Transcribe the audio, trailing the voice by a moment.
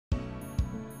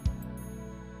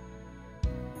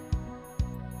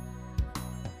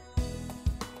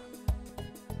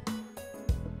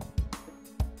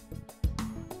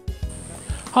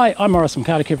Hi, I'm Morris from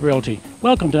Carter Cooper Realty.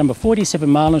 Welcome to number 47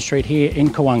 Marlin Street here in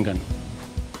Kawungan.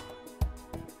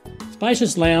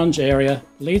 Spacious lounge area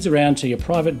leads around to your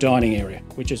private dining area,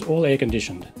 which is all air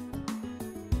conditioned.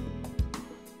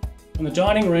 From the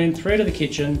dining room through to the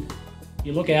kitchen,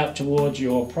 you look out towards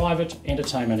your private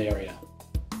entertainment area.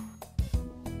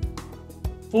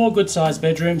 4 good sized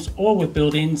bedrooms, all with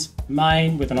built-ins,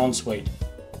 main with an ensuite.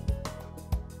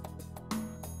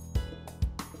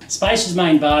 Spacious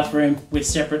main bathroom with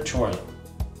separate toilet.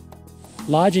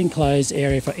 Large enclosed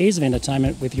area for ease of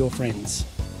entertainment with your friends.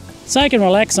 Soak and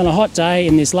relax on a hot day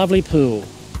in this lovely pool.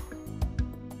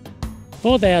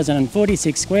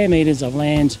 4,046 square metres of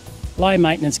land, low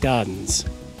maintenance gardens.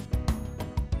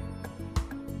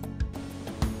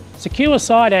 Secure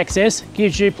side access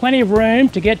gives you plenty of room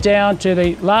to get down to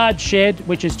the large shed,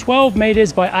 which is 12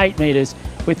 metres by 8 metres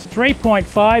with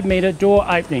 3.5 metre door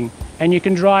opening, and you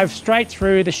can drive straight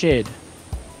through the shed.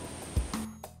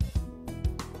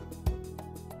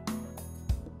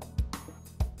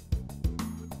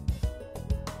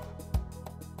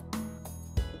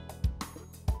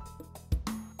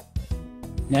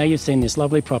 Now you've seen this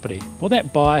lovely property. For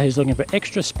that buyer who's looking for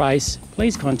extra space,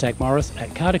 please contact Morris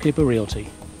at Carter Cooper Realty.